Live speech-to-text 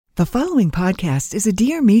The following podcast is a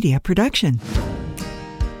Dear Media production.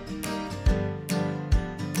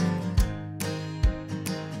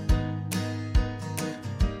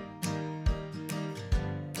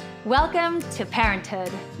 Welcome to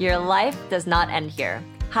Parenthood. Your life does not end here.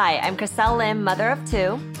 Hi, I'm Chriselle Lim, mother of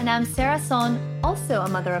two. And I'm Sarah Son, also a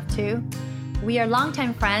mother of two. We are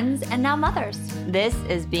longtime friends and now mothers. This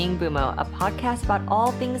is Being Boomo, a podcast about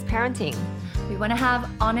all things parenting. We want to have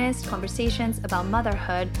honest conversations about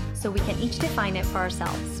motherhood so we can each define it for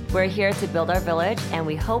ourselves. We're here to build our village, and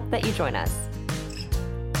we hope that you join us.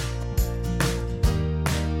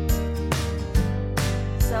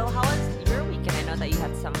 So how was your weekend? I know that you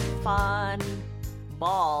had some fun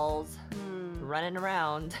balls running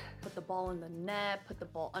around. Put the ball in the net, put the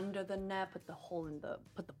ball under the net, put the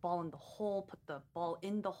ball in the hole, put the ball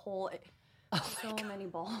in the hole. So many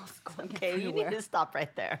balls going Okay, everywhere. you need to stop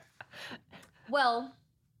right there. Well,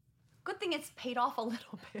 good thing it's paid off a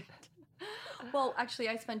little bit. Well, actually,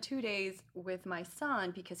 I spent 2 days with my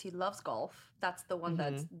son because he loves golf. That's the one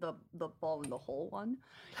that's the ball in the hole one.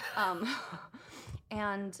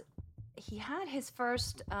 And he had his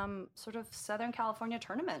first sort of Southern California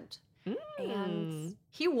tournament. And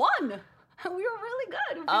he won. We were really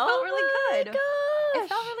good. We felt really good. It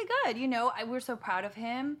felt really good. You know, we're so proud of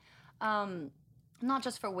him. Not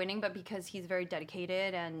just for winning, but because he's very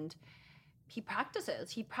dedicated and he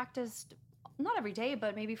practices. He practiced not every day,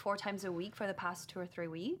 but maybe 4 times a week for the past 2 or 3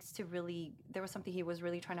 weeks to really, there was something he was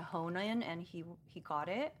really trying to hone in, and he got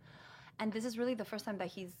it. And this is really the first time that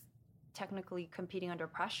he's technically competing under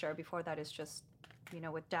pressure. Before that is just, you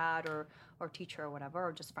know, with dad or teacher or whatever,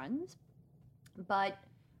 or just friends. But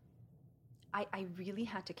I really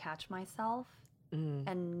had to catch myself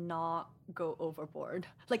and not go overboard.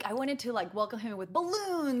 Like, I wanted to like welcome him with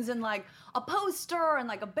balloons and like a poster and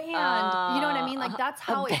like a band. You know what I mean? Like, that's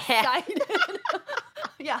how excited.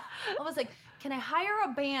 Yeah. I was like, can I hire a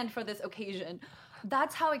band for this occasion?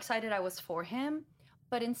 That's how excited I was for him.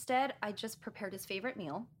 But instead, I just prepared his favorite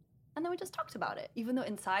meal. And then we just talked about it. Even though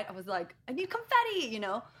inside I was like, I need confetti, you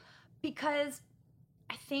know? Because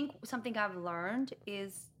I think something I've learned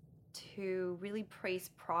is to really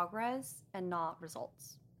praise progress and not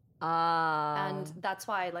results. And that's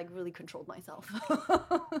why I like really controlled myself.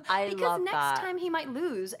 Because next time he might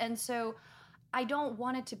lose. And so I don't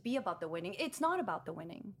want it to be about the winning. It's not about the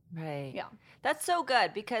winning. Right. Yeah. That's so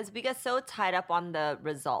good because we get so tied up on the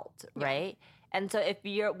result, right? And so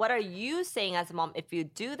what are you saying as a mom if you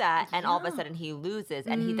do that and all of a sudden he loses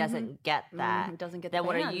and he doesn't get that? He doesn't get then the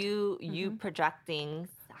what are band. you projecting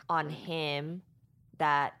on him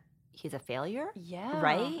that he's a failure? Yeah.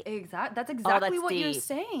 Right? Exactly. That's exactly what you're deep.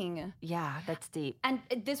 saying. Yeah, that's deep. And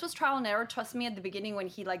this was trial and error. Trust me, at the beginning when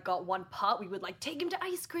he like got one putt, we would like take him to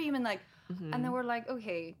ice cream and like, and then we're like,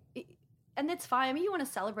 okay. And it's fine. I mean, you want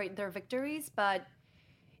to celebrate their victories, but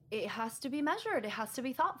it has to be measured. It has to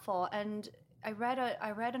be thoughtful. And I read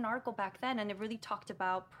an article back then, and it really talked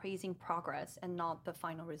about praising progress and not the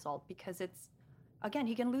final result, because it's, again,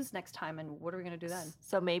 he can lose next time, and what are we going to do then?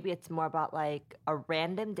 So maybe it's more about like a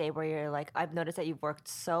random day where you're like, I've noticed that you've worked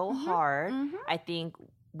so hard. I think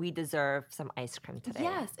we deserve some ice cream today.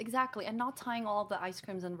 Yes, exactly. And not tying all the ice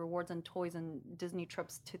creams and rewards and toys and Disney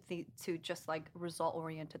trips to just like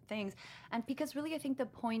result-oriented things. And because really I think the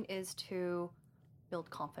point is to build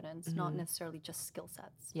confidence, not necessarily just skill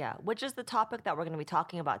sets. Yeah, which is the topic that we're going to be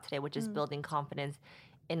talking about today, which is building confidence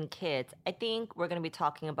in kids. I think we're going to be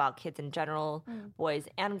talking about kids in general, boys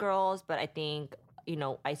and girls, but I think, you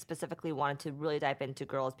know, I specifically wanted to really dive into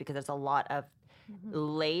girls because there's a lot of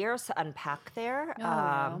layers to unpack there.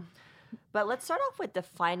 But let's start off with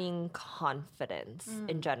defining confidence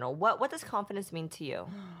in general. What does confidence mean to you?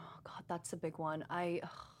 Oh, God, that's a big one. I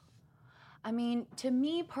mean, to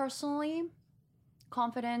me personally,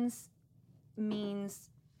 confidence means,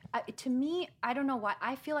 to me, I don't know why,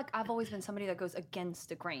 I feel like I've always been somebody that goes against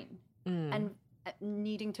the grain and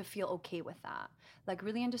needing to feel okay with that. Like,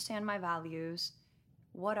 really understand my values.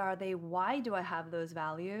 What are they? Why do I have those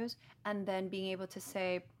values? And then being able to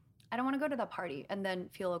say, I don't want to go to that party, and then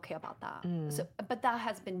feel okay about that. So, but that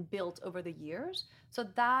has been built over the years. So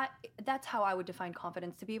that's how I would define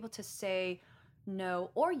confidence, to be able to say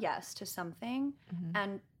no or yes to something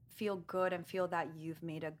and feel good and feel that you've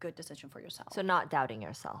made a good decision for yourself. So not doubting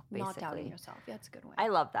yourself, basically. Not doubting yourself. Yeah, that's a good way. I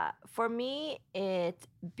love that. For me, it's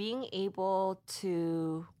being able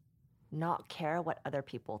to not care what other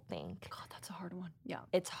people think. God, that's a hard one. Yeah.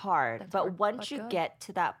 It's hard. That's but hard, once but you good. get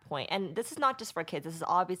to that point, and this is not just for kids, this is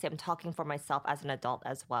obviously, I'm talking for myself as an adult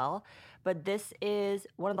as well. But this is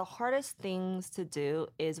one of the hardest things to do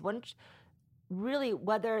is once really,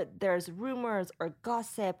 whether there's rumors or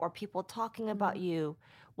gossip or people talking about you,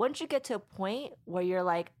 once you get to a point where you're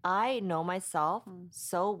like, I know myself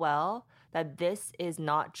so well that this is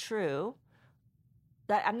not true,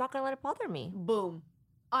 that I'm not going to let it bother me. Boom.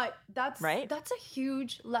 That's Right? That's a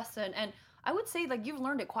huge lesson. And I would say like you've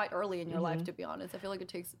learned it quite early in your life, to be honest. I feel like it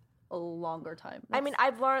takes a longer time. I mean,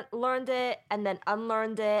 I've learned it and then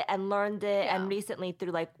unlearned it and learned it. Yeah. And recently,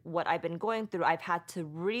 through like what I've been going through, I've had to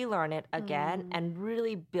relearn it again and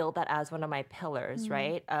really build that as one of my pillars,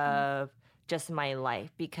 right? Of just my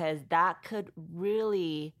life, because that could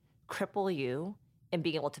really cripple you in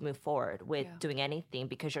being able to move forward with doing anything,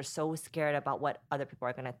 because you're so scared about what other people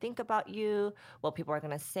are going to think about you, what people are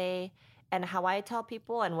going to say. And how I tell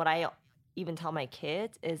people, and what I even tell my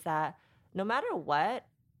kids, is that no matter what,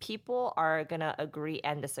 people are going to agree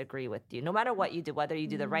and disagree with you, no matter what you do, whether you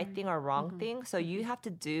do the right thing or wrong thing. So you have to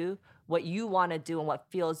do what you want to do and what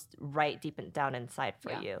feels right deep down inside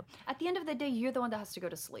for you. At the end of the day, you're the one that has to go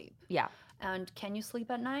to sleep. Yeah. And can you sleep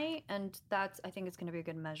at night? And that's, I think, it's going to be a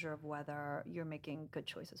good measure of whether you're making good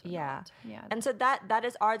choices or not. Yeah. And so that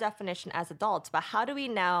is our definition as adults. But how do we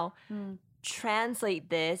now translate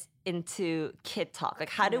this into kid talk? Like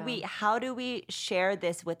how do we share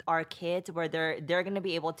this with our kids where they're going to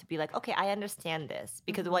be able to be like, okay, I understand this,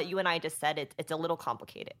 because what you and I just said, it's a little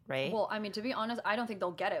complicated, right? Well, I mean, to be honest, I don't think they'll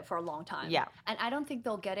get it for a long time. Yeah. And I don't think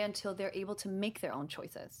they'll get it until they're able to make their own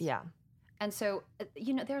choices. Yeah. And so,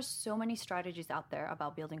 there's so many strategies out there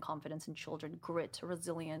about building confidence in children, grit,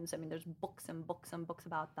 resilience. I mean, there's books and books and books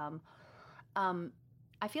about them.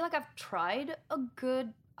 I feel like I've tried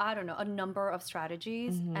a number of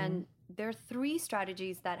strategies. And there are 3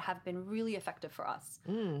 strategies that have been really effective for us.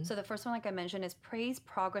 So the first one, like I mentioned, is praise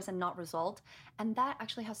progress and not result. And that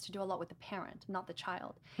actually has to do a lot with the parent, not the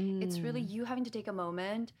child. It's really you having to take a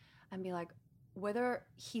moment and be like, whether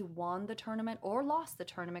he won the tournament or lost the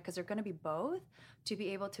tournament, because they're going to be both, to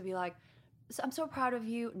be able to be like, I'm so proud of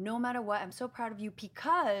you, no matter what, I'm so proud of you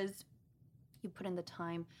because you put in the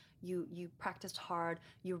time, you practiced hard,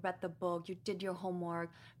 you read the book, you did your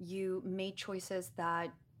homework, you made choices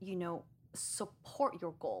that, support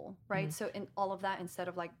your goal, right? So in all of that, instead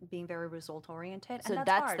of like being very result oriented. So and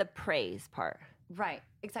that's hard. the praise part. Right,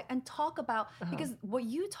 exactly. And talk about, because what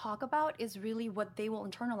you talk about is really what they will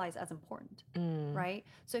internalize as important, right?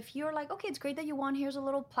 So if you're like, okay, it's great that you won, here's a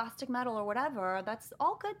little plastic medal or whatever, that's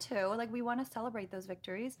all good too. Like we want to celebrate those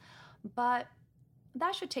victories, but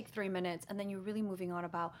that should take 3 minutes. And then you're really moving on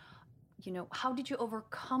about, how did you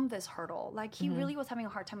overcome this hurdle? Like he really was having a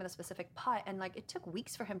hard time with a specific putt, and like it took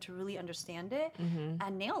weeks for him to really understand it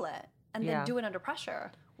and nail it, and then do it under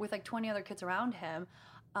pressure with like 20 other kids around him.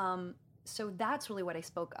 So that's really what I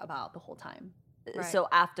spoke about the whole time. Right? So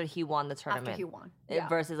after he won the tournament. After he won.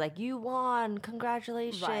 Versus like, you won,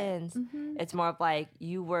 congratulations. Right. It's more of like,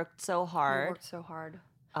 you worked so hard. You worked so hard.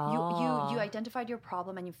 You identified your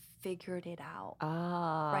problem and you figured it out.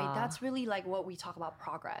 Right? That's really like what we talk about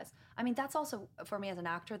progress. I mean, that's also, for me as an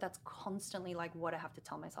actor, that's constantly like what I have to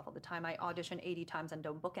tell myself all the time. I audition 80 times and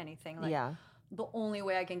don't book anything. Like, the only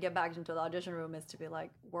way I can get back into the audition room is to be like,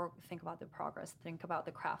 think about the progress, think about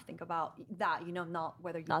the craft, think about that, not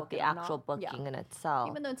whether you book it or not. Not the actual booking in itself.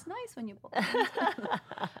 Even though it's nice when you book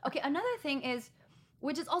Okay, another thing is,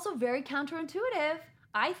 which is also very counterintuitive,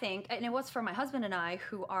 I think, and it was for my husband and I,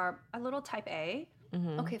 who are a little type A.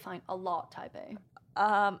 Okay, fine, a lot type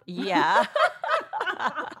A. Yeah.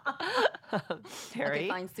 Very. Okay,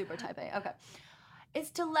 fine, super type A. Okay. Is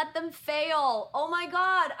to let them fail. Oh my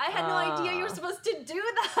God, I had no idea you were supposed to do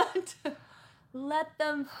that. Let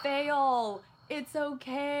them fail. It's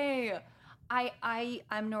okay.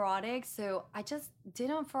 I'm neurotic, so I just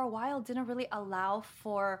for a while, didn't really allow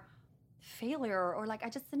for failure, or like I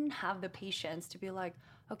just didn't have the patience to be like,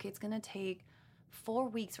 okay, it's gonna take 4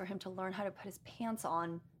 weeks for him to learn how to put his pants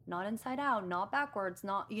on, not inside out, not backwards,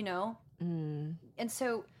 not, And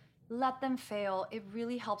so let them fail. It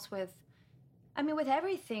really helps with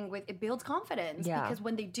everything, it builds confidence. Yeah. Because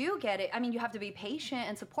when they do get it, you have to be patient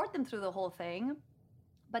and support them through the whole thing.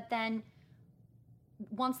 But then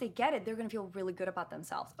once they get it, they're going to feel really good about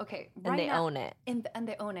themselves. Okay. And they own it. And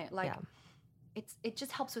they own it. Like, it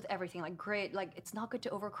just helps with everything. Like, great. Like, it's not good to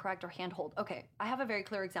overcorrect or handhold. Okay. I have a very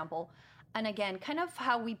clear example. And again, kind of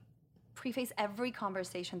how we preface every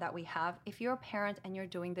conversation that we have. If you're a parent and you're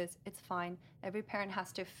doing this, it's fine. Every parent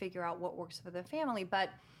has to figure out what works for their family. But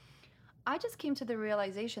I just came to the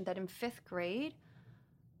realization that in 5th grade,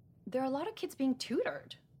 there are a lot of kids being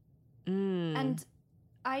tutored. And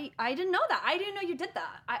I didn't know that. I didn't know you did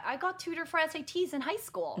that. I got tutored for SATs in high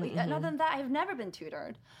school. And other than that, I've never been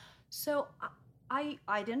tutored. So I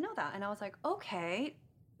didn't know that. And I was like, okay,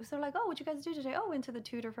 so like, oh, what you guys do today? Oh, went to the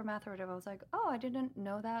tutor for math or whatever. I was like, oh, I didn't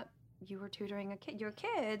know that you were tutoring your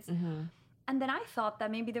kids. Mm-hmm. And then I thought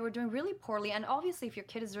that maybe they were doing really poorly. And obviously, if your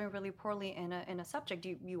kid is doing really poorly in a subject,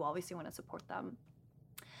 you obviously want to support them.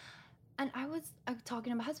 And I was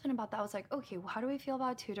talking to my husband about that. I was like, okay, well, how do we feel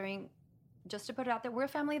about tutoring? Just to put it out there, we're a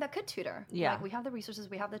family that could tutor. Yeah. Like, we have the resources,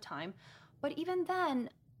 we have the time. But even then,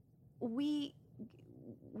 we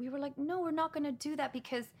were like, no, we're not going to do that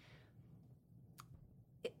because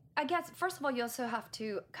I guess, first of all, you also have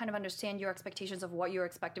to kind of understand your expectations of what you're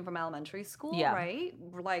expecting from elementary school, right?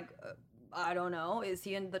 Like, I don't know, is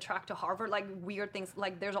he in the track to Harvard? Like, weird things.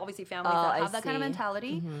 Like, there's obviously families that have that kind of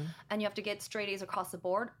mentality, and you have to get straight A's across the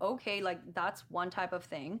board. Okay, like, that's one type of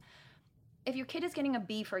thing. If your kid is getting a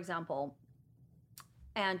B, for example,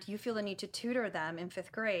 and you feel the need to tutor them in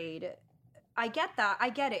 5th grade, I get that. I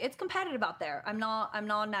get it. It's competitive out there. I'm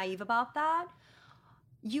not naive about that.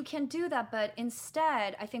 You can do that, but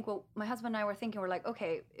instead, I think what my husband and I were thinking, we're like,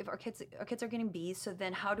 okay, if our kids are getting B's, so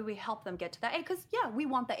then how do we help them get to that A? Because we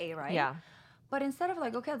want the A, right? Yeah. But instead of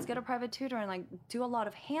like, okay, let's get a private tutor and like do a lot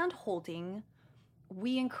of hand holding,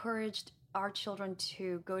 we encouraged our children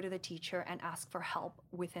to go to the teacher and ask for help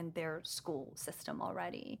within their school system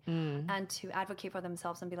already, and to advocate for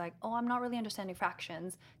themselves and be like, oh, I'm not really understanding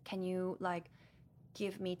fractions. Can you like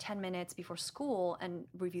give me 10 minutes before school and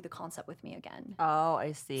review the concept with me again? Oh,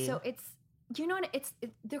 I see. So it's,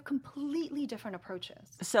 they're completely different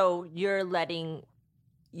approaches. So you're letting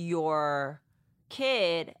your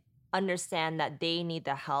kid understand that they need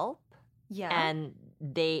the help, and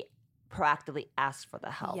they proactively ask for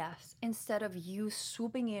the help. Yes, instead of you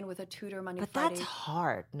swooping in with a tutor Monday, but Friday. that's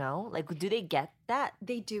hard, no? Like, do they get that?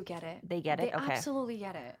 They do get it. They get it? They okay. absolutely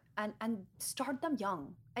get it. And start them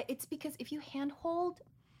young. It's because if you handhold,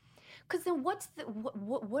 because then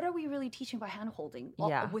what are we really teaching by handholding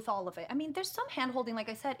with all of it? I mean, there's some handholding, like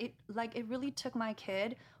I said, it really took my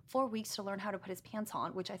kid 4 weeks to learn how to put his pants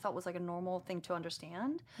on, which I thought was like a normal thing to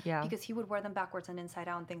understand. Yeah. Because he would wear them backwards and inside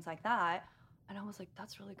out and things like that. And I was like,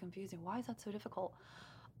 that's really confusing. Why is that so difficult?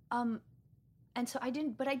 And so I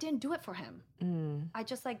didn't do it for him. I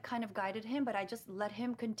just like kind of guided him, but I just let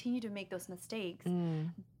him continue to make those mistakes.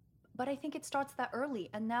 But I think it starts that early.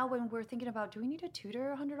 And now when we're thinking about, do we need a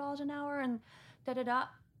tutor $100 an hour and da-da-da?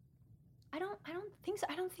 I don't think so.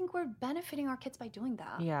 I don't think we're benefiting our kids by doing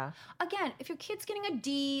that. Yeah. Again, if your kid's getting a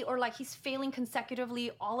D or like he's failing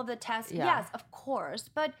consecutively all of the tests, yes, of course.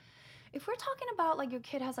 But if we're talking about like your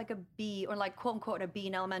kid has like a B or like quote unquote a B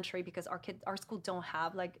in elementary, because our school don't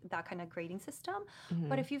have like that kind of grading system.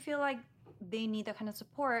 But if you feel like they need that kind of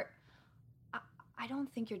support, I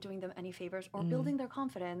don't think you're doing them any favors or building their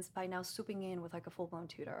confidence by now swooping in with like a full-blown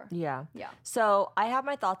tutor. Yeah. So I have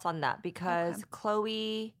my thoughts on that because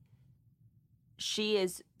Chloe, she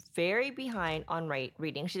is very behind on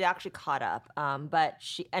reading. She's actually caught up, but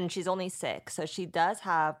she's only 6, so she does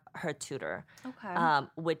have her tutor,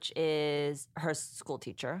 which is her school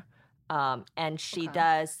teacher, and she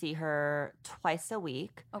does see her twice a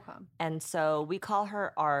week. And so we call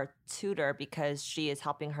her our tutor because she is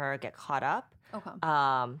helping her get caught up.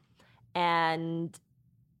 And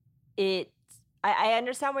I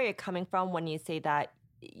understand where you're coming from when you say that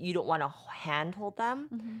you don't want to handhold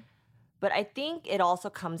them. But I think it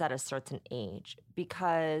also comes at a certain age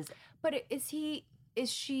because... But is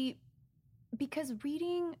she... Because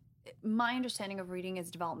reading, my understanding of reading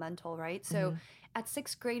is developmental, right? So at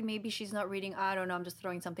 6th grade, maybe she's not reading, I don't know, I'm just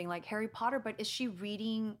throwing something like Harry Potter, but is she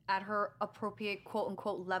reading at her appropriate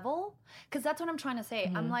quote-unquote level? Because that's what I'm trying to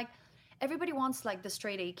say. I'm like, everybody wants like the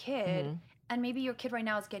straight A kid, and maybe your kid right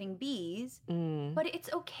now is getting B's, but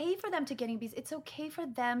it's okay for them to getting B's. It's okay for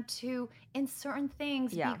them to, in certain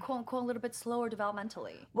things, be quote-unquote a little bit slower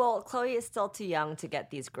developmentally. Well, Chloe is still too young to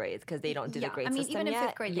get these grades because they don't do the grade system yet. I mean, even in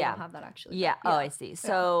 5th grade, they don't have that actually. Oh, I see.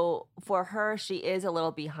 So for her, she is a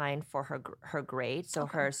little behind for her grade, so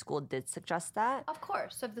her school did suggest that. Of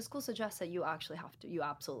course. So if the school suggests it, you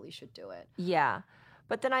absolutely should do it. Yeah.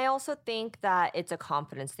 But then I also think that it's a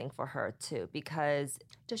confidence thing for her too, because...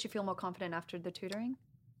 Does she feel more confident after the tutoring?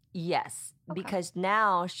 Yes, because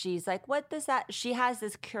now she's like, what does that... She has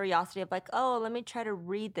this curiosity of like, oh, let me try to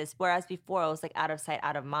read this. Whereas before it was like out of sight,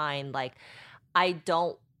 out of mind. Like, I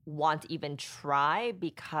don't want to even try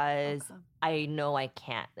because I know I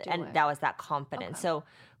can't. That was that confidence. So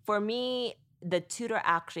for me, the tutor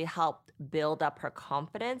actually helped build up her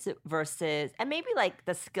confidence versus, and maybe like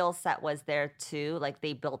the skill set was there too. Like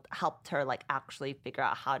they helped her like actually figure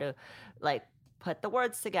out how to like put the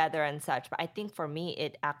words together and such. But I think for me,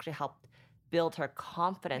 it actually helped build her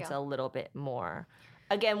confidence a little bit more.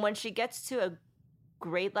 Again, when she gets to a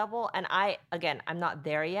grade level, and I'm not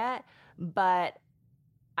there yet, but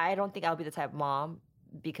I don't think I'll be the type of mom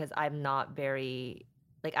because I'm not very,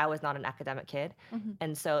 like, I was not an academic kid.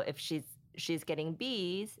 And so if she's getting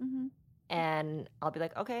B's, and I'll be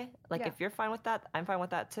like, okay, like if you're fine with that, I'm fine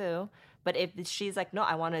with that too. But if she's like, no,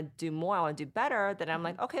 I want to do more, I want to do better, then I'm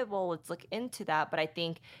like, okay, well, let's look into that. But I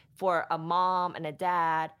think for a mom and a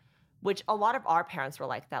dad, which a lot of our parents were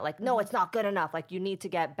like that, like, no, it's not good enough. Like, you need to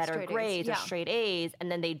get better Straight A's, grades or yeah. straight A's. And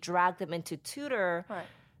then they drag them into tutor. Right.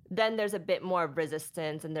 Then there's a bit more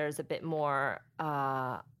resistance and there's a bit more,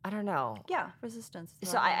 I don't know. Yeah, resistance.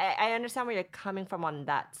 So I understand where you're coming from on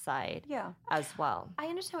that side as well. I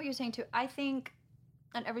understand what you're saying too. I think,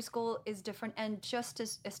 and every school is different, and just to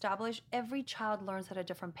establish, every child learns at a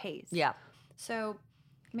different pace. Yeah. So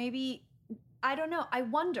maybe, I don't know, I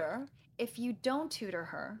wonder if you don't tutor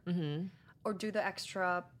her or do the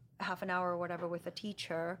extra half an hour or whatever with a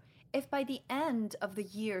teacher, if by the end of the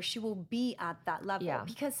year she will be at that level. Yeah.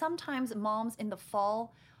 Because sometimes moms in the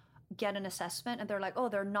fall get an assessment and they're like, oh,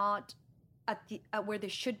 they're not at where they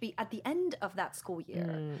should be at the end of that school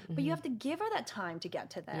year. But you have to give her that time to get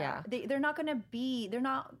to there. Yeah. They're not going to be, they're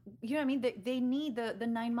not, you know what I mean? They need the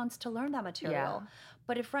 9 months to learn that material. Yeah.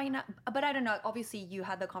 But if right now, but I don't know, obviously you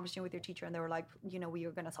had the conversation with your teacher and they were like, you know, we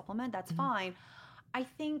are going to supplement, that's fine. I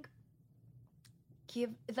think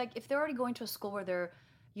if they're already going to a school where they're,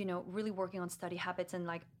 you know, really working on study habits and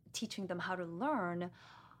like teaching them how to learn,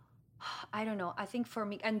 I don't know. I think for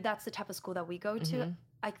me, and that's the type of school that we go to,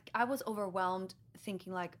 I was overwhelmed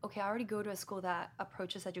thinking like, okay, I already go to a school that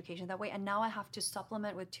approaches education that way, and now I have to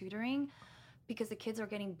supplement with tutoring because the kids are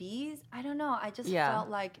getting B's. I don't know. I just felt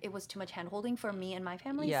like it was too much hand-holding for me and my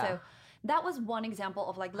family. Yeah. So that was one example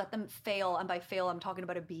of like, let them fail. And by fail, I'm talking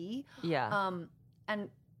about a B. Yeah. And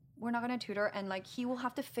we're not going to tutor, and like he will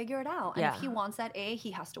have to figure it out. And if he wants that A,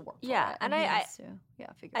 he has to work for it. And he I has to,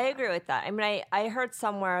 figure it I out. agree with that. I mean, I heard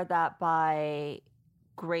somewhere that by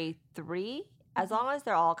grade 3, as long as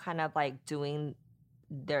they're all kind of like doing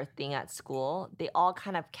their thing at school, they all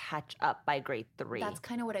kind of catch up by grade 3. That's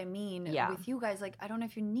kind of what I mean with you guys. Like, I don't know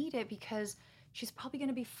if you need it because she's probably going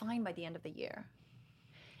to be fine by the end of the year.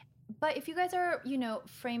 But if you guys are, you know,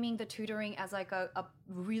 framing the tutoring as like a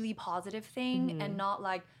really positive thing and not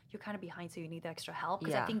like you're kind of behind so you need the extra help,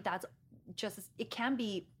 because I think that's it can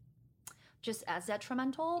be just as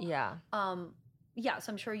detrimental. Yeah. So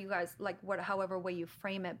I'm sure you guys like however way you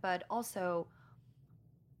frame it, but also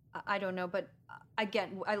I don't know, but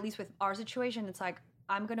again, at least with our situation, it's like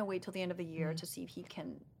I'm gonna wait till the end of the year to see if he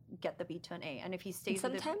can get the B to an A, and if he stays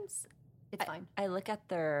Sometimes it's fine. I look at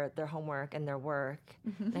their homework and their work,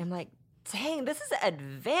 and I'm like, dang, this is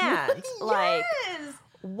advanced. Like,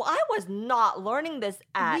 I was not learning this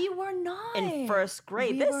we were not in first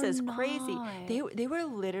grade. We This were is not. crazy. They were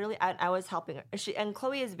literally. I was helping her. And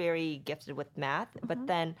Chloe is very gifted with math, but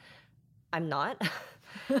then I'm not.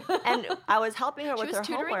 And I was helping her She with was her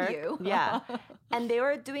tutoring homework. you. Yeah. And they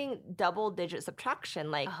were doing double-digit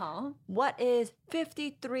subtraction. Like, what is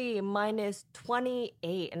 53 minus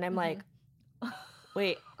 28? And I'm like,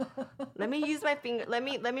 wait, let me use my finger. Let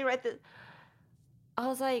me write this. I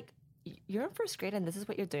was like, you're in first grade and this is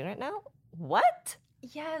what you're doing right now? What?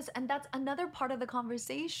 Yes, and that's another part of the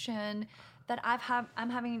conversation that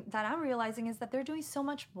I'm realizing is that they're doing so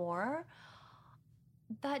much more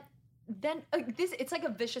that then it's like a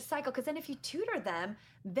vicious cycle, because then if you tutor them,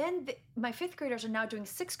 then my 5th graders are now doing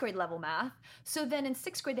 6th grade level math. So then in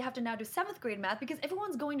 6th grade, they have to now do 7th grade math because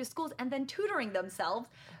everyone's going to schools and then tutoring themselves.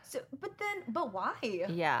 So, but why?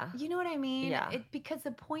 Yeah. You know what I mean? Yeah. Because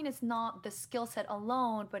the point is not the skill set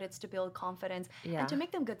alone, but it's to build confidence and to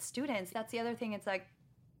make them good students. That's the other thing. It's like,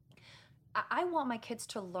 I want my kids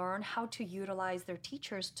to learn how to utilize their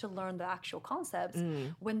teachers to learn the actual concepts.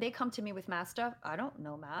 When they come to me with math stuff, I don't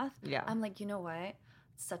know math. Yeah. I'm like, you know what?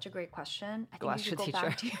 Such a great question. I Go think ask you should your go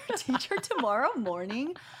back to your teacher tomorrow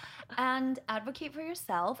morning and advocate for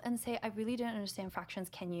yourself and say, I really didn't understand fractions.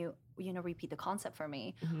 Can you repeat the concept for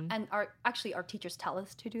me? And our teachers tell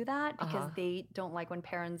us to do that because they don't like when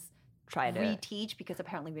parents try to reteach, because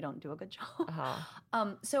apparently we don't do a good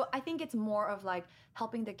job. So I think it's more of like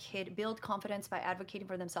helping the kid build confidence by advocating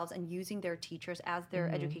for themselves and using their teachers as their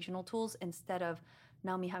educational tools instead of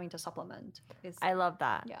now me having to supplement. I love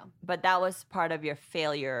that. Yeah. But that was part of your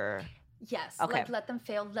failure. Yes. Okay. Like let them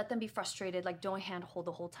fail, let them be frustrated, like don't handhold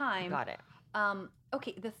the whole time. Got it.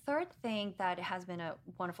 Okay, the third thing that has been a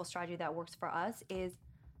wonderful strategy that works for us is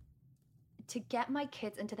to get my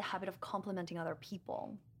kids into the habit of complimenting other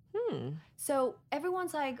people. So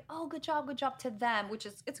everyone's like, oh, good job to them, which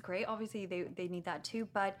is, it's great. Obviously, they need that too.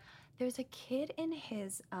 But there's a kid in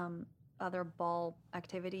his other ball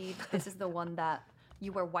activity. This is the one that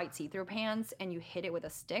you wear white see-through pants and you hit it with a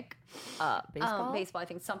stick. Baseball? Baseball. I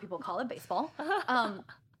think some people call it baseball.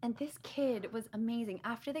 And this kid was amazing.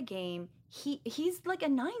 After the game, he's like a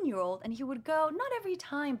 9-year-old, and he would go, not every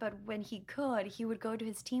time, but when he could, he would go to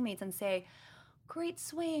his teammates and say, great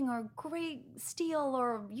swing or great steal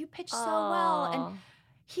or you pitched so well. And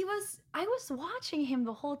I was watching him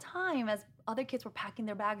the whole time as other kids were packing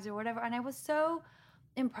their bags or whatever, and I was so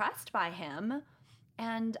impressed by him.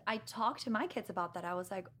 And I talked to my kids about that. I was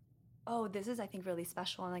like, oh, this is, I think, really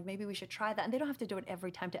special, and like maybe we should try that. And they don't have to do it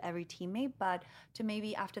every time to every teammate, but to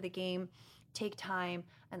maybe after the game take time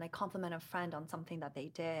and like compliment a friend on something that they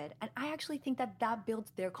did. And I actually think that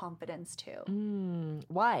builds their confidence too.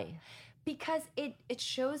 Why? Because it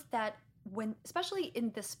shows that when, especially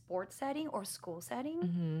in the sports setting or school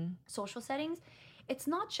setting, social settings, it's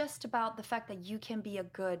not just about the fact that you can be a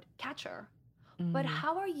good catcher, but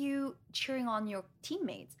how are you cheering on your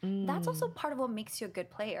teammates? That's also part of what makes you a good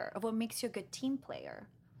player, of what makes you a good team player.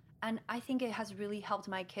 And I think it has really helped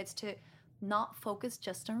my kids to not focus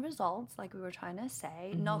just on results, like we were trying to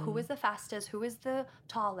say, not who is the fastest, who is the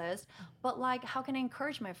tallest, but like, how can I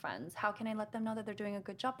encourage my friends? How can I let them know that they're doing a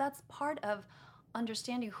good job? That's part of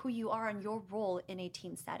understanding who you are and your role in a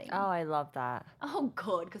team setting. Oh, I love that. Oh,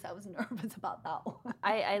 good, because I was nervous about that one.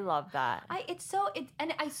 I love that.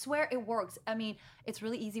 And I swear it works. I mean, it's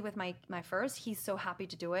really easy with my first. He's so happy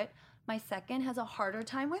to do it. My second has a harder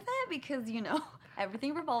time with it because,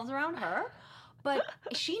 everything revolves around her. But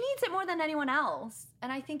she needs it more than anyone else.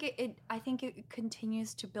 And I think it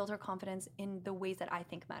continues to build her confidence in the ways that I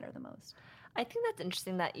think matter the most. I think that's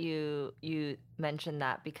interesting that you mentioned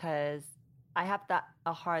that, because I have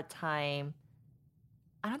a hard time.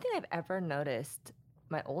 I don't think I've ever noticed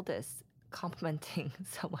my oldest complimenting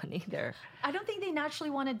someone either. I don't think they naturally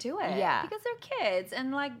want to do it. Yeah. Because they're kids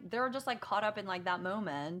and like they're just like caught up in like that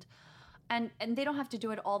moment. And they don't have to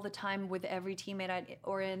do it all the time with every teammate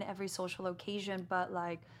or in every social occasion, but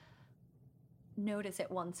like notice it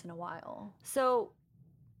once in a while. So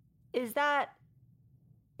is that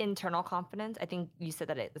internal confidence? I think you said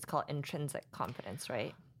that it's called intrinsic confidence,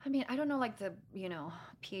 right? I mean, I don't know like the,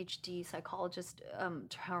 PhD psychologist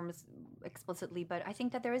terms explicitly, but I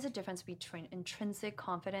think that there is a difference between intrinsic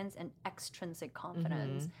confidence and extrinsic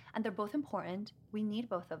confidence. And they're both important. We need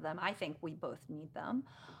both of them. I think we both need them.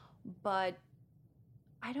 But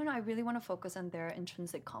I don't know, I really want to focus on their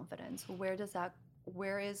intrinsic confidence. What is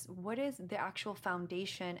the actual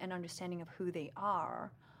foundation and understanding of who they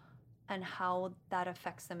are and how that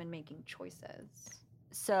affects them in making choices?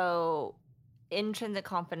 So intrinsic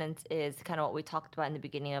confidence is kind of what we talked about in the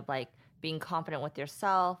beginning of like being confident with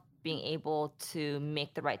yourself, being able to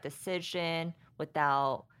make the right decision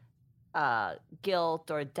without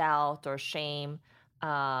guilt or doubt or shame,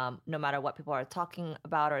 no matter what people are talking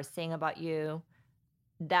about or saying about you.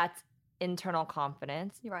 That's internal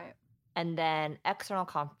confidence. You're right. And then external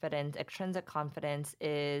confidence, extrinsic confidence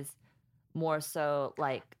is more so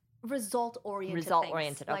like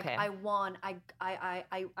result-oriented. Okay. Like I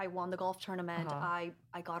won the golf tournament. I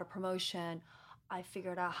got a promotion. I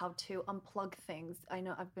figured out how to unplug things. I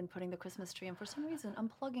know I've been putting the Christmas tree, and for some reason,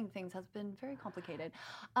 unplugging things has been very complicated.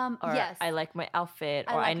 Yes. I like my outfit,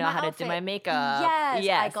 or I know how to do my makeup. Yes.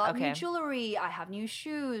 I got new jewelry. I have new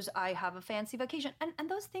shoes. I have a fancy vacation. And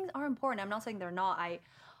those things are important. I'm not saying they're not.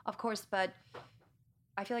 Of course, but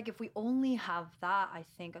I feel like if we only have that, I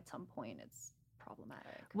think at some point it's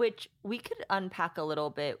problematic. Which we could unpack a little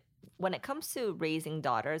bit. When it comes to raising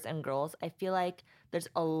daughters and girls, I feel like there's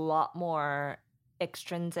a lot more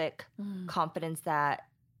extrinsic confidence that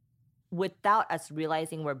without us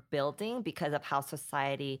realizing we're building because of how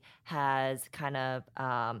society has kind of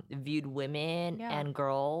viewed women and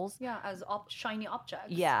girls. Yeah, as shiny objects.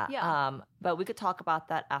 Yeah. But we could talk about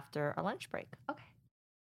that after our lunch break. Okay.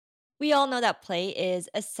 We all know that play is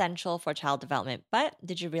essential for child development, but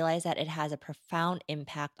did you realize that it has a profound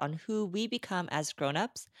impact on who we become as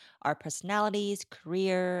grown-ups, our personalities,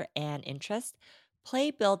 career, and interests? Play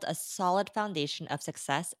builds a solid foundation of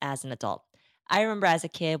success as an adult. I remember as a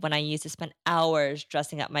kid when I used to spend hours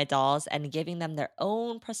dressing up my dolls and giving them their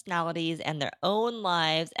own personalities and their own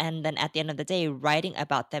lives, and then at the end of the day, writing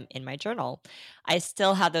about them in my journal. I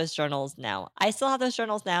still have those journals now.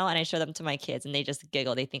 And I show them to my kids, and they just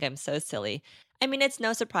giggle. They think I'm so silly. I mean, it's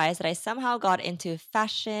no surprise that I somehow got into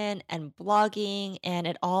fashion and blogging, and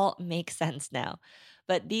it all makes sense now.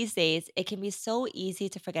 But these days, it can be so easy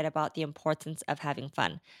to forget about the importance of having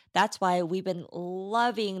fun. That's why we've been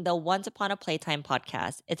loving the Once Upon a Playtime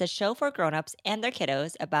podcast. It's a show for grown-ups and their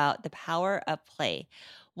kiddos about the power of play.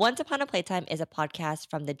 Once Upon a Playtime is a podcast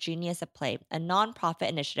from the Genius of Play, a nonprofit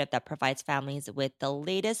initiative that provides families with the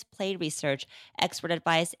latest play research, expert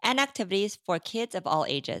advice, and activities for kids of all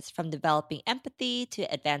ages, from developing empathy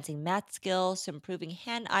to advancing math skills to improving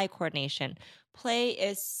hand-eye coordination. Play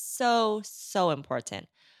is so important.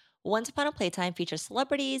 Once Upon a Playtime features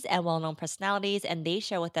celebrities and well-known personalities, and they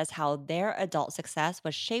share with us how their adult success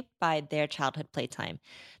was shaped by their childhood playtime.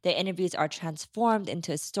 Their interviews are transformed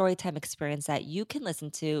into a storytime experience that you can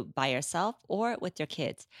listen to by yourself or with your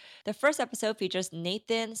kids. The first episode features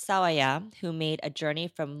Nathan Sawaya, who made a journey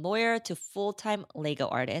from lawyer to full-time Lego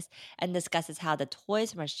artist, and discusses how the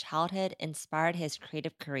toys from his childhood inspired his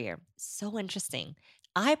creative career. So interesting.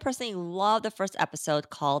 I personally love the first episode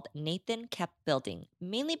called Nathan Kept Building,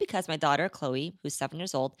 mainly because my daughter, Chloe, who's 7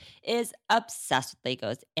 years old, is obsessed with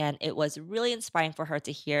Legos, and it was really inspiring for her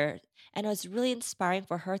to hear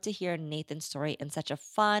Nathan's story in such a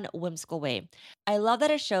fun, whimsical way. I love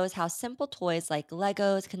that it shows how simple toys like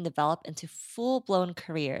Legos can develop into full-blown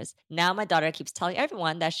careers. Now my daughter keeps telling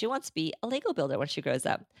everyone that she wants to be a Lego builder when she grows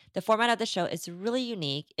up. The format of the show is really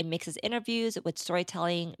unique. It mixes interviews with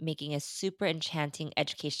storytelling, making it super enchanting,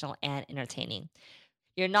 educational, and entertaining.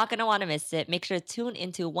 You're not going to want to miss it. Make sure to tune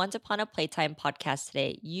into Once Upon a Playtime podcast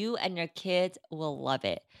today. You and your kids will love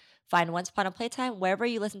it. Find Once Upon a Playtime wherever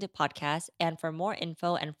you listen to podcasts, and for more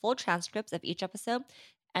info and full transcripts of each episode,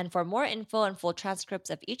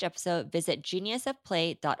 visit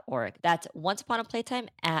geniusofplay.org. That's Once Upon a Playtime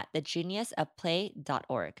at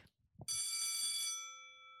thegeniusofplay.org.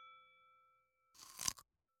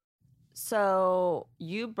 So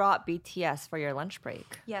you brought BTS for your lunch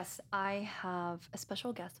break. Yes, I have a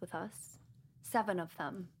special guest with us. 7 of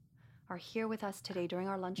them are here with us today during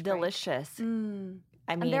our lunch break. Delicious.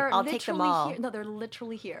 I mean, and I'll take them all. Here. No, they're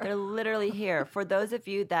literally here. They're literally here. For those of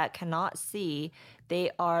you that cannot see, they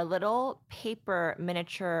are little paper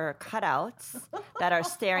miniature cutouts that are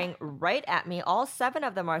staring right at me. All 7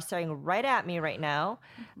 of them are staring right at me right now.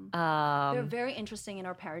 They're very interesting in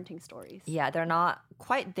our parenting stories. Yeah, they're not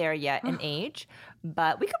quite there yet in age,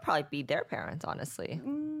 but we could probably be their parents, honestly.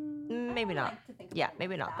 Maybe not.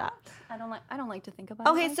 Maybe not that. I don't like to think about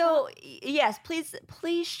it. Okay, so yes,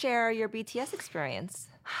 please share your BTS experience.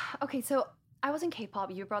 Okay, so I was in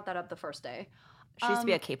K-pop. You brought that up the first day. She used to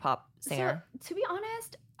be a K-pop singer. So, to be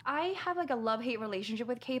honest, I have like a love-hate relationship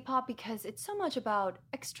with K-pop because it's so much about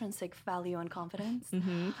extrinsic value and confidence.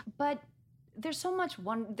 But there's so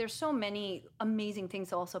many amazing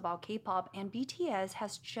things also about K-pop, and BTS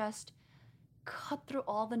has just cut through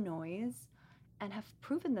all the noise and have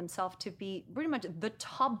proven themselves to be pretty much the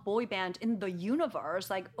top boy band in the universe,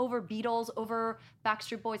 like over Beatles, over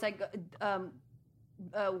Backstreet Boys, like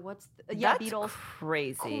Beatles.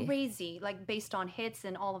 Crazy, like based on hits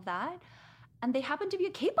and all of that. And they happen to be a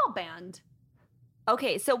K-pop band.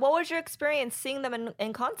 Okay, so what was your experience seeing them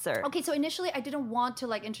in concert? Okay, so initially I didn't want to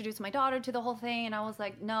like introduce my daughter to the whole thing, and I was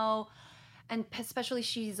like, no. And especially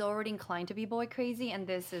she's already inclined to be boy crazy, and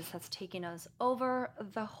has taken us over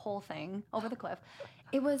the whole thing, over the cliff.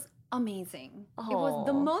 It was amazing. It was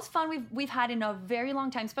the most fun we've had in a very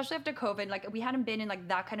long time, especially after COVID. Like we hadn't been in like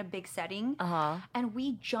that kind of big setting. And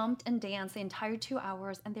we jumped and danced the entire 2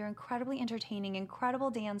 hours, and they're incredibly entertaining,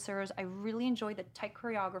 incredible dancers. I really enjoyed the tight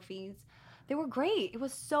choreographies. They were great. It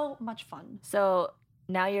was so much fun. So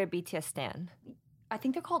now you're a BTS stan. I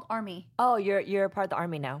think they're called ARMY. Oh, you're a part of the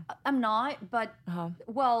ARMY now. I'm not, but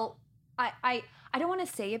well, I don't want to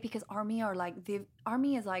say it because ARMY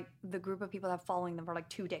is like the group of people that have following them for like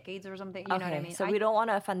 2 decades or something. You know what I mean? So we don't want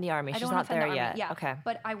to offend the ARMY. She's not there yet. Yeah. Okay.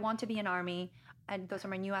 But I want to be an ARMY, and those are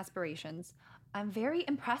my new aspirations. I'm very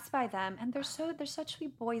impressed by them, and they're such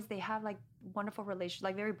sweet boys. They have like wonderful relationships,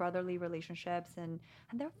 like very brotherly relationships, and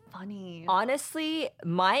they're funny. Honestly,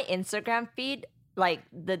 my Instagram feed, like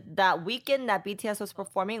that weekend that BTS was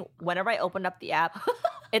performing, whenever I opened up the app,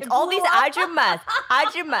 it's all these ajumas.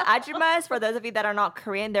 For those of you that are not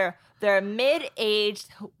Korean, they're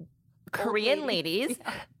mid-aged Korean ladies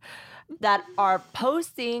that are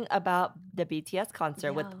posting about the BTS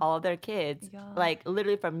concert with all of their kids. Like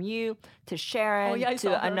literally from you to Sharon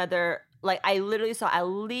to another. Like I literally saw at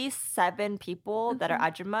least 7 people that are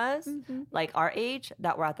ajumas, like our age,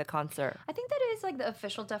 that were at the concert. I think that is like the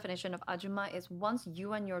official definition of ajuma is once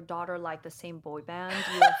you and your daughter like the same boy band,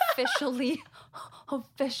 you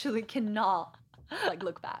officially cannot like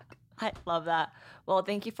look back. I love that. Well,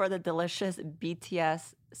 thank you for the delicious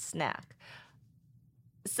BTS snack.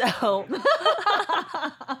 So look,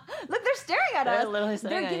 they're staring at us. Literally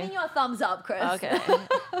they're giving you a thumbs up, Chris. Okay.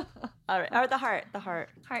 All right. Or the heart.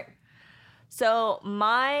 So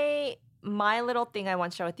my my little thing I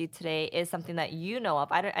want to share with you today is something that you know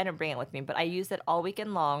of. I didn't bring it with me, but I used it all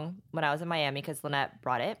weekend long when I was in Miami because Lynette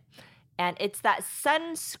brought it. And it's that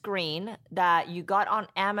sunscreen that you got on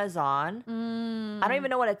Amazon. I don't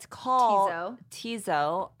even know what it's called.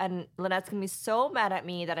 Tizo. And Lynette's going to be so mad at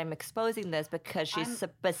me that I'm exposing this because she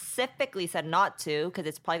specifically said not to because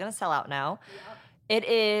it's probably going to sell out now. Yep. It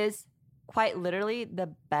is quite literally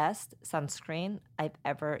the best sunscreen I've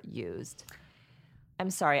ever used. I'm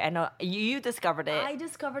sorry. I know you discovered it. I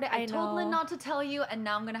discovered it. I told Lynn not to tell you, and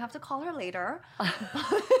now I'm going to have to call her later.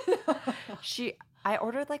 I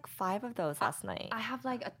ordered like 5 of those last night. I have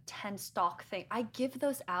like a 10 stock thing. I give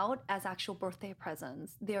those out as actual birthday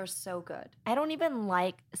presents. They are so good. I don't even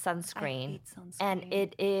like sunscreen. I hate sunscreen. And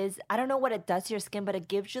it is, I don't know what it does to your skin, but it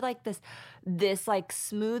gives you like this like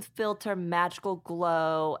smooth filter magical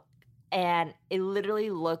glow. And it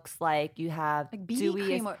literally looks like you have like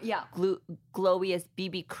dewiest, glowiest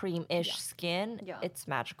BB cream-ish skin. Yeah. It's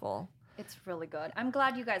magical. It's really good. I'm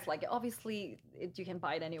glad you guys like it. Obviously, you can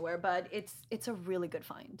buy it anywhere, but it's a really good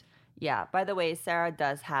find. Yeah. By the way, Sarah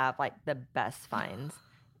does have like the best finds.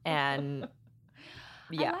 And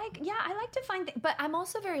yeah. I like to find but I'm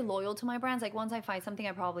also very loyal to my brands. Like once I find something,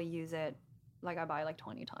 I probably use it. Like I buy like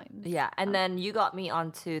 20 times. Yeah, and then you got me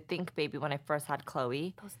onto Think Baby when I first had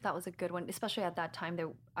Chloe. That was a good one, especially at that time.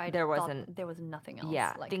 There was nothing else.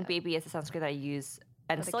 Yeah, like Think Baby is a sunscreen that I use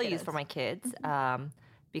and still use for my kids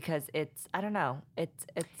because it's I don't know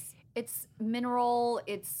it's mineral.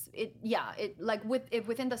 Within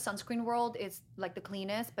the sunscreen world, it's like the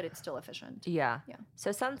cleanest, but it's still efficient. Yeah.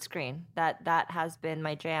 So sunscreen that has been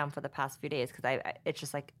my jam for the past few days because it's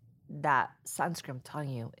just like that sunscreen. I'm telling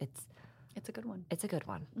you, It's a good one. It's a good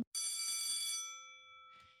one.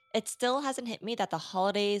 It still hasn't hit me that the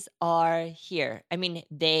holidays are here. I mean,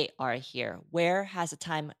 they are here. Where has the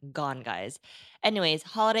time gone, guys? Anyways,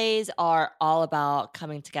 holidays are all about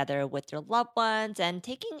coming together with your loved ones and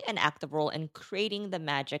taking an active role in creating the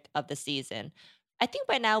magic of the season. I think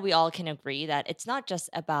by now we all can agree that it's not just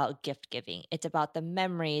about gift giving. It's about the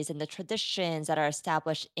memories and the traditions that are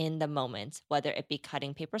established in the moment, whether it be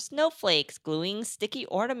cutting paper snowflakes, gluing sticky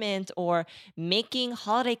ornaments, or making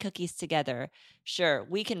holiday cookies together. Sure,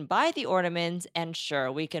 we can buy the ornaments and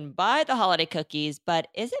sure, we can buy the holiday cookies, but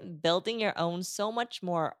isn't building your own so much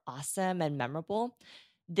more awesome and memorable?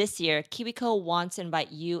 This year, KiwiCo wants to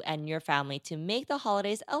invite you and your family to make the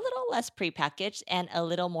holidays a little less prepackaged and a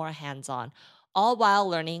little more hands-on, all while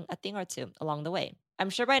learning a thing or two along the way. I'm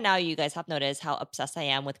sure by now you guys have noticed how obsessed I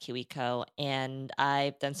am with KiwiCo, and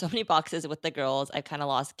I've done so many boxes with the girls, I've kind of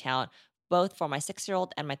lost count, both for my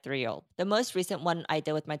 6-year-old and my 3-year-old. The most recent one I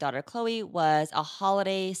did with my daughter Chloe was a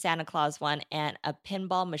holiday Santa Claus one and a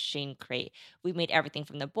pinball machine crate. We made everything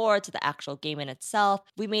from the board to the actual game in itself.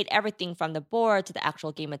 We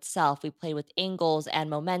played with angles and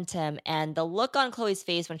momentum, and the look on Chloe's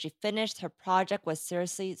face when she finished her project was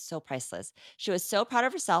seriously so priceless. She was so proud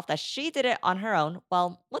of herself that she did it on her own,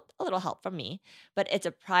 well, with a little help from me, but it's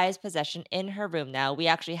a prized possession in her room now. We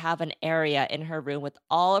actually have an area in her room with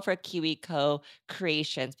all of her KiwiCo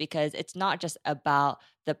creations because it's not just about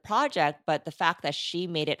the project, but the fact that she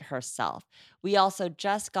made it herself. We also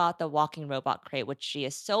just got the walking robot crate, which she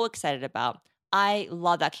is so excited about. I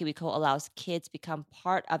love that KiwiCo allows kids become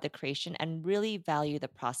part of the creation and really value the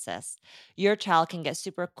process. Your child can get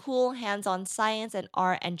super cool hands-on science and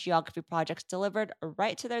art and geography projects delivered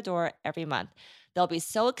right to their door every month. They'll be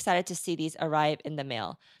so excited to see these arrive in the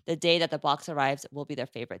mail. The day that the box arrives will be their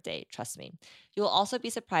favorite day, trust me. You'll also be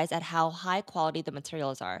surprised at how high quality the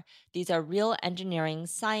materials are. These are real engineering,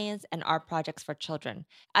 science, and art projects for children.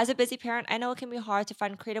 As a busy parent, I know it can be hard to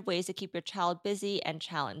find creative ways to keep your child busy and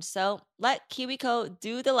challenged. So let KiwiCo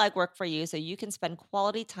do the legwork for you so you can spend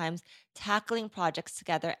quality times tackling projects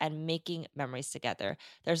together and making memories together.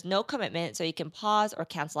 There's no commitment, so you can pause or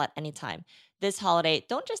cancel at any time. This holiday,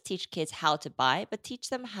 don't just teach kids how to buy, but teach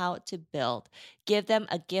them how to build. Give them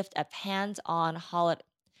a gift of hands-on holiday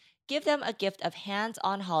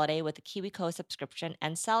with a KiwiCo subscription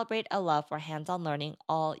and celebrate a love for hands-on learning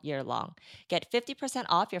all year long. Get 50%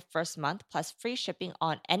 off your first month plus free shipping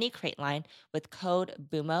on any crate line with code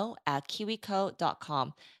BUMO at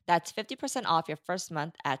kiwico.com. That's 50% off your first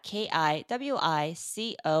month at kiwico.com,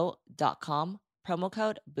 promo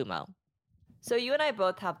code BUMO. So you and I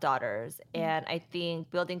both have daughters, and I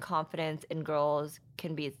think building confidence in girls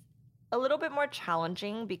can be a little bit more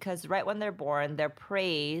challenging because right when they're born, they're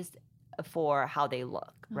praised for how they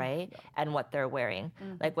look, right? Yeah. And what they're wearing.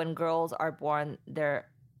 Mm-hmm. Like when girls are born, they're,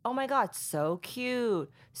 oh my God, so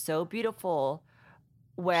cute, so beautiful.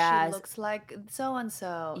 Whereas she looks like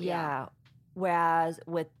so-and-so. Yeah. Whereas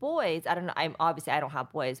with boys, I don't know. I don't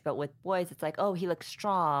have boys, but with boys, it's like, oh, he looks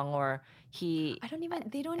strong, or he.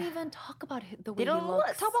 They don't even talk about the way They don't he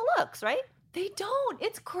looks. talk about looks, right? They don't.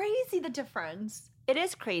 It's crazy, the difference. It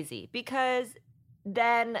is crazy because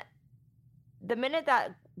then the minute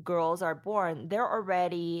that girls are born, they're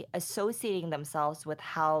already associating themselves with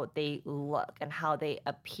how they look and how they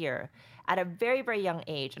appear at a very, very young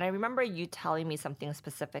age. And I remember you telling me something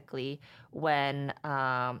specifically when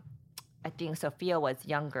I think Sophia was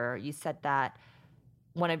younger. You said that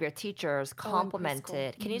one of your teachers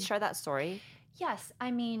complimented. Can you share that story? Yes.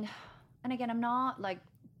 I mean, and again, I'm not like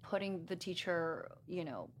putting the teacher,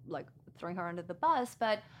 like throwing her under the bus,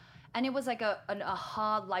 and it was like an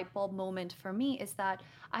aha light bulb moment for me is that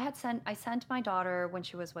I sent my daughter when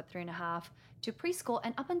she was 3.5 to preschool,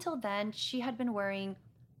 and up until then she had been wearing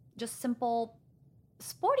just simple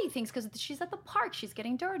sporty things because she's at the park, she's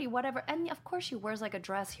getting dirty, whatever, and of course she wears like a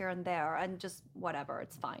dress here and there and just whatever,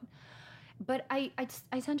 it's fine. But I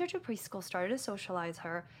sent her to preschool, started to socialize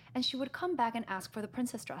her, and she would come back and ask for the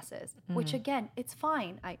princess dresses, which again, it's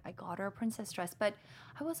fine. I got her a princess dress, but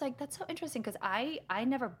I was like, that's so interesting because I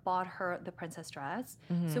never bought her the princess dress.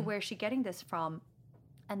 So where's she getting this from?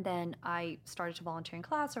 And then I started to volunteer in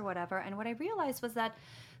class or whatever, and what I realized was that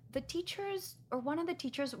the teachers, or one of the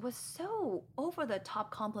teachers, was so over the top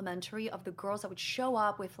complimentary of the girls that would show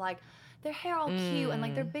up with like their hair all cute and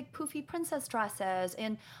like their big poofy princess dresses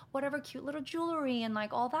and whatever cute little jewelry and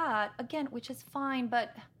like all that, again, which is fine,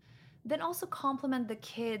 but then also compliment the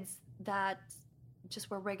kids that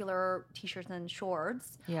just wear regular t-shirts and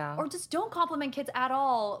shorts. Yeah. Or just don't compliment kids at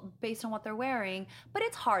all based on what they're wearing. But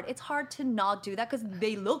it's hard to not do that because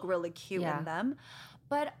they look really cute in them.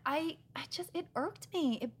 But it irked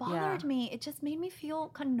me. It bothered me. It just made me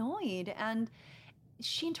feel annoyed. And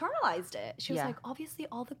she internalized it. She was like, obviously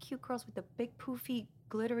all the cute girls with the big poofy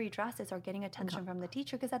glittery dresses are getting attention from the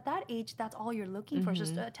teacher because at that age, that's all you're looking for,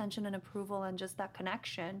 just attention and approval and just that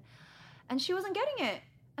connection. And she wasn't getting it.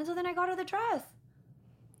 And so then I got her the dress.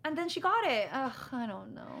 And then she got it. Ugh, I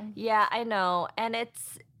don't know. Yeah, I know. And it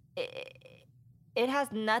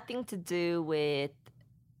has nothing to do with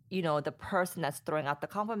the person that's throwing out the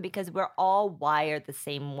compliment because we're all wired the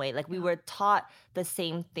same way. Like we were taught the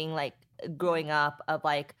same thing, like growing up of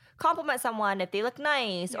like compliment someone if they look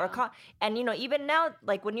nice or and even now,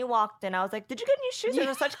 like when you walked in, I was like, did you get new shoes? Those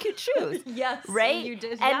are such cute shoes. Yes. Right? You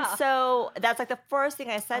did. And so that's like the first thing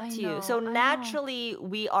I said to you. So naturally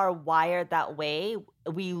we are wired that way.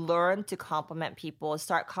 We learn to compliment people,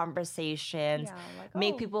 start conversations,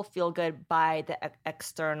 make people feel good by the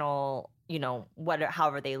external,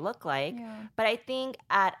 however they look like. Yeah. But I think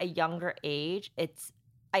at a younger age, it's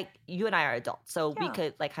like you and I are adults, so we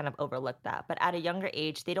could like kind of overlook that. But at a younger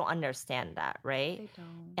age, they don't understand that, right? They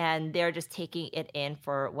don't. And they're just taking it in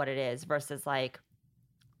for what it is versus like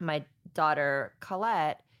my daughter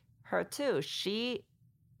Colette, her too. She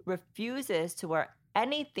refuses to wear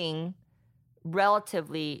anything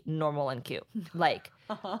relatively normal and cute. Like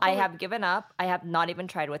I have given up. I have not even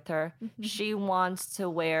tried with her. She wants to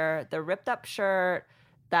wear the ripped up shirt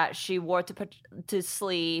that she wore to put to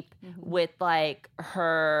sleep with like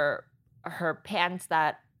her pants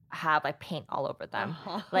that have like paint all over them.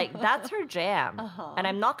 Like that's her jam. And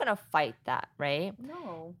I'm not gonna fight that, right?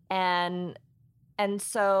 No. And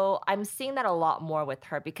so I'm seeing that a lot more with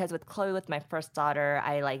her because with Chloe, with my first daughter,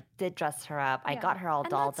 I like did dress her up. I got her all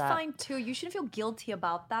dolled up. And that's fine too. You shouldn't feel guilty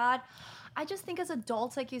about that. I just think as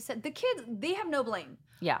adults, like you said, the kids, they have no blame.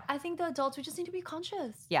 Yeah. I think the adults, we just need to be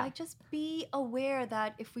conscious. Yeah. Like just be aware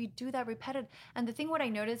that if we do that repetitive. And the thing what I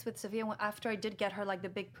noticed with Sophia after I did get her like the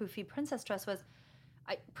big poofy princess dress was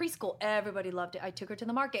preschool, everybody loved it. I took her to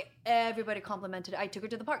the market, everybody complimented it. I took her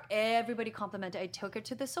to the park, everybody complimented it. I took her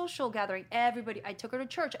to the social gathering, I took her to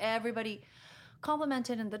church, everybody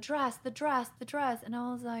complimented, and the dress. And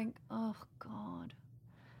I was like, oh God,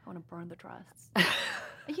 I want to burn the dress.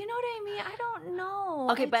 You know what I mean? I don't know.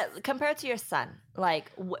 Okay, but compared to your son,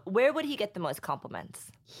 like where would he get the most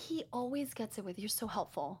compliments? He always gets it with, you're so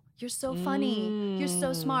helpful, you're so funny, you're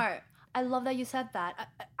so smart. I love that you said that.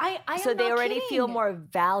 I so am they not already kidding. feel more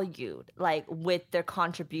valued, like with their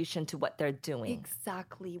contribution to what they're doing.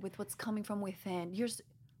 Exactly, with what's coming from within.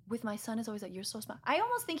 With my son is always like, you're so smart. I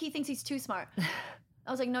almost think he thinks he's too smart.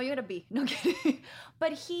 I was like, no, you gotta be. No kidding.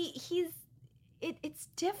 But it's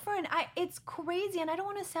different. It's crazy, and I don't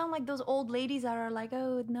want to sound like those old ladies that are like,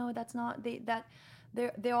 oh no, that's not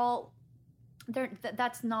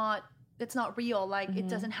it's not real. Like it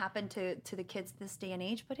doesn't happen to the kids this day and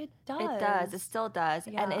age, but it does. It does. It still does.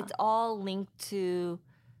 Yeah. And it's all linked to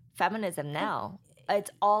feminism now.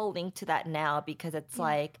 It's all linked to that now because it's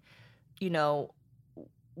like,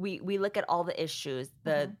 we look at all the issues,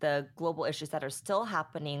 the global issues that are still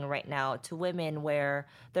happening right now to women, where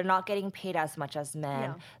they're not getting paid as much as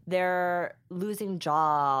men. They're losing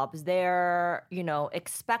jobs. They're,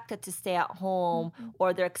 expected to stay at home,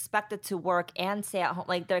 or they're expected to work and stay at home.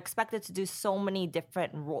 Like, they're expected to do so many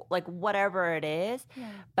different roles, like whatever it is.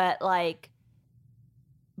 But when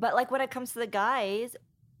it comes to the guys,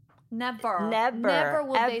 never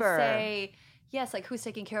will ever. they say, yes, like, who's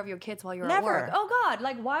taking care of your kids while you're Never. at work? Oh God,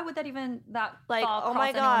 like, why would that even thought oh cross my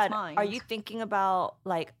anyone's God, mind? are you thinking about,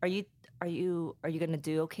 like, are you gonna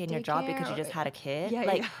do okay in your job because you just had a kid?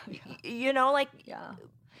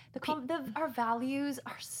 Our values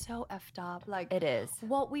are so effed up. Like, it is.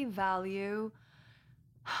 What we value,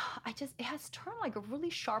 it has turned like a really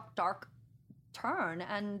sharp, dark turn,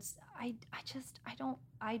 and I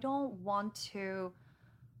don't want to.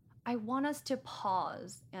 I want us to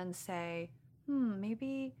pause and say,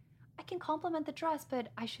 maybe I can compliment the dress, but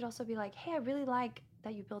I should also be like, hey, I really like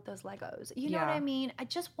that you built those Legos. You know what I mean? I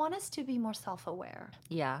just want us to be more self-aware.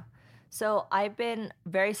 Yeah. So I've been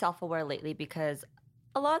very self-aware lately because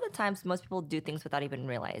a lot of the times most people do things without even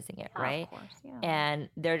realizing it, right? Of course, yeah. And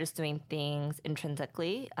they're just doing things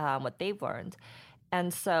intrinsically, what they've learned.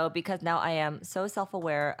 And so because now I am so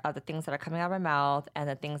self-aware of the things that are coming out of my mouth and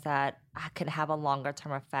the things that can have a longer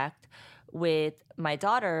term effect with my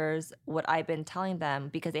daughters, what I've been telling them,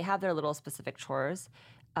 because they have their little specific chores,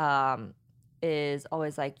 is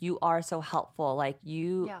always like, you are so helpful. Like,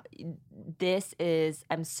 I'm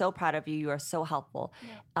so proud of you. You are so helpful.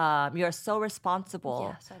 You are so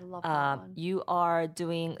responsible. Yes, I love that one. You are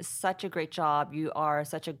doing such a great job. You are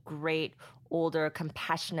such a great, older,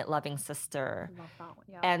 compassionate, loving sister. I love that one,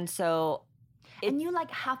 yeah. And so... and you,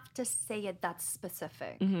 like, have to say it that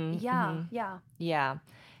specific. Yeah.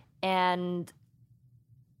 And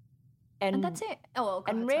that's it. Oh, well,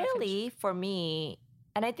 and really, for me,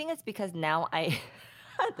 and I think it's because now this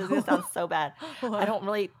is going to sound so bad. I don't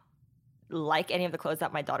really like any of the clothes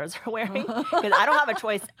that my daughters are wearing because I don't have a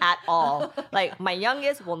choice at all. Like, my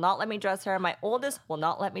youngest will not let me dress her. My oldest will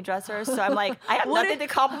not let me dress her. So I'm like, I have nothing to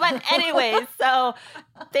compliment anyways. So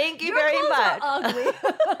thank you very much. Are ugly.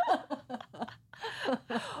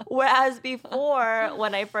 Whereas before,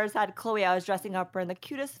 when I first had Chloe, I was dressing up her in the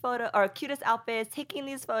cutest cutest outfits, taking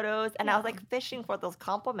these photos, and I was like fishing for those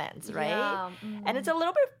compliments, right? Yeah. And it's a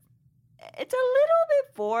little bit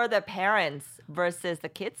for the parents versus the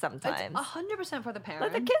kids sometimes. It's 100% for the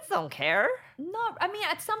parents. Like, the kids don't care. No, I mean,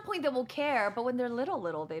 at some point they will care, but when they're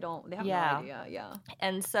little, they don't. They have no idea. Yeah.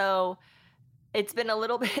 And so it's been a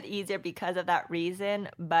little bit easier because of that reason,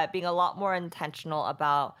 but being a lot more intentional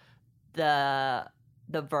about the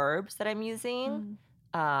verbs that I'm using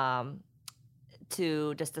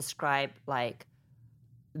to just describe, like,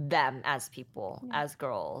 them as people, as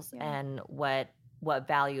girls, and what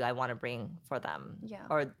value I want to bring for them,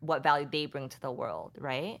 or what value they bring to the world,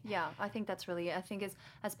 right? Yeah, I think that's really, as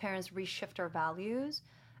parents, reshift our values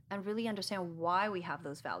and really understand why we have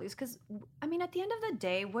those values. Because, I mean, at the end of the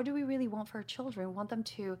day, what do we really want for our children? We want them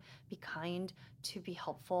to be kind, to be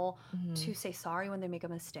helpful, to say sorry when they make a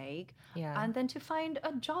mistake, and then to find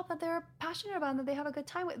a job that they're passionate about and that they have a good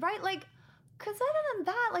time with, right? Like, because other than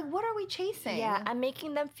that, like, what are we chasing? Yeah, and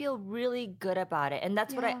making them feel really good about it. And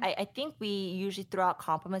that's what I think we usually throw out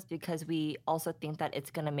compliments because we also think that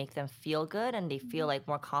it's going to make them feel good and they feel, like,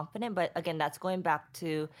 more confident. But again, that's going back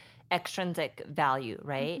to extrinsic value,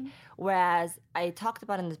 right? Whereas I talked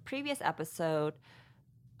about in the previous episode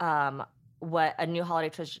what a new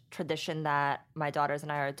holiday tradition that my daughters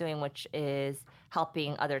and I are doing, which is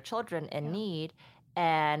helping other children in need.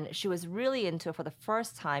 And she was really into it for the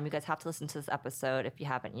first time. You guys have to listen to this episode if you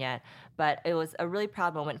haven't yet. But it was a really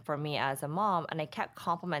proud moment for me as a mom. And I kept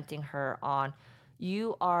complimenting her on,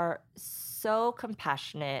 you are so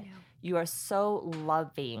compassionate. Yeah. You are so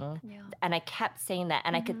loving. Yeah. And I kept saying that.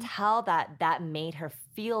 And I could tell that made her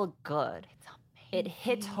feel good. It's amazing. It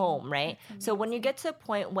hits home, right? So when you get to a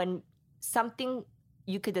point when something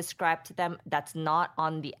you could describe to them that's not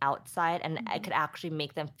on the outside and I could actually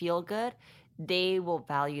make them feel good, they will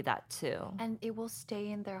value that too. And it will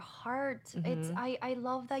stay in their heart. I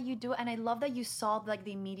love that you do it. And I love that you saw, like,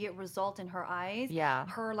 the immediate result in her eyes. Yeah.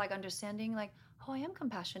 Her, like, understanding, like, oh, I am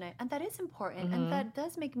compassionate. And that is important. And that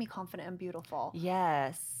does make me confident and beautiful.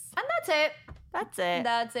 Yes. And that's it. That's it.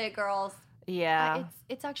 That's it, girls. Yeah.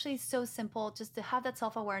 It's actually so simple just to have that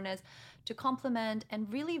self-awareness, to compliment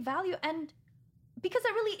and really value. And because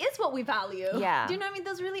that really is what we value. Yeah. Do you know what I mean?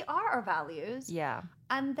 Those really are our values. Yeah.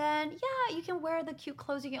 And then, you can wear the cute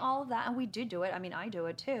clothes, you can all of that. And we do it. I mean, I do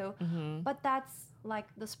it too. But that's like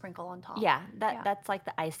the sprinkle on top. Yeah, that's like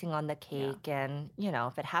the icing on the cake. Yeah. And,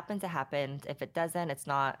 if it happens, it happens. If it doesn't, it's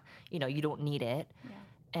not, you don't need it.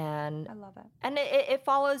 Yeah. And I love it. And it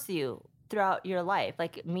follows you throughout your life.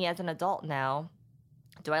 Like me as an adult now,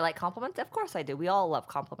 do I like compliments? Of course I do. We all love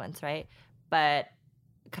compliments, right? But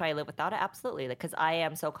could I live without it? Absolutely. Because I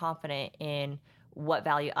am so confident in what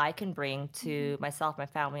value I can bring to myself, my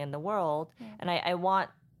family, and the world. Yeah. And I want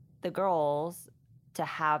the girls to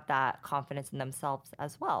have that confidence in themselves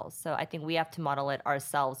as well. So I think we have to model it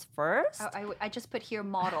ourselves first. I just put here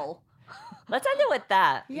model. Let's end it with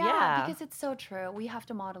that. Yeah, because it's so true. We have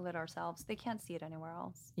to model it ourselves. They can't see it anywhere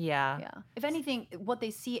else. Yeah. If anything, what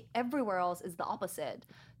they see everywhere else is the opposite.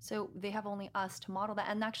 So they have only us to model that.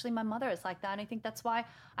 And actually, my mother is like that. And I think that's why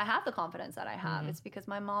I have the confidence that I have. It's because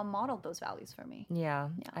my mom modeled those values for me. Yeah,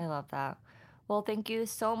 I love that. Well, thank you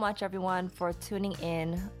so much, everyone, for tuning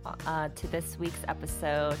in to this week's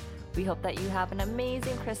episode. We hope that you have an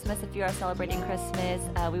amazing Christmas if you are celebrating Christmas.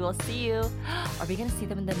 We will see you. Are we going to see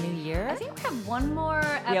them in the new year? I think we have one more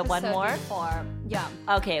episode. We have one more? Before. Yeah.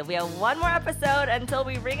 Okay, we have one more episode until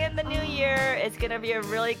we ring in the new year. It's going to be a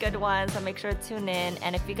really good one, so make sure to tune in.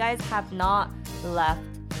 And if you guys have not left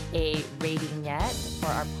a rating yet for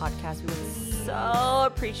our podcast, we would so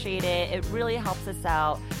appreciate it. It really helps us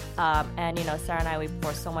out. And, Sarah and I, we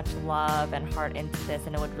pour so much love and heart into this,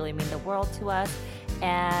 and it would really mean the world to us.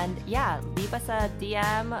 And leave us a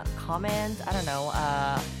DM, comment, I don't know,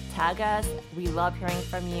 tag us. We love hearing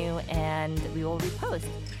from you, and we will repost.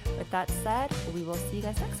 With that said, we will see you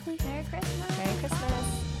guys next week. Merry Christmas. Merry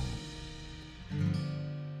Christmas.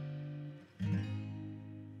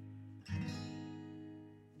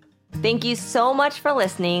 Thank you so much for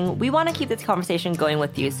listening. We want to keep this conversation going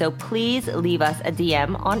with you, so please leave us a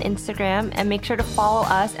DM on Instagram and make sure to follow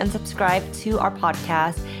us and subscribe to our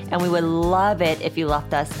podcast, and we would love it if you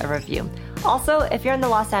left us a review. Also, if you're in the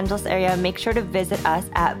Los Angeles area, make sure to visit us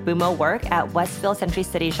at Bumo Work at Westfield Century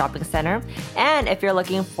City Shopping Center. And if you're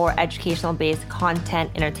looking for educational-based content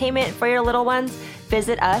entertainment for your little ones,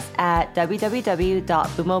 visit us at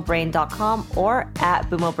www.bumobrain.com or at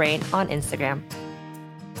bumobrain on Instagram.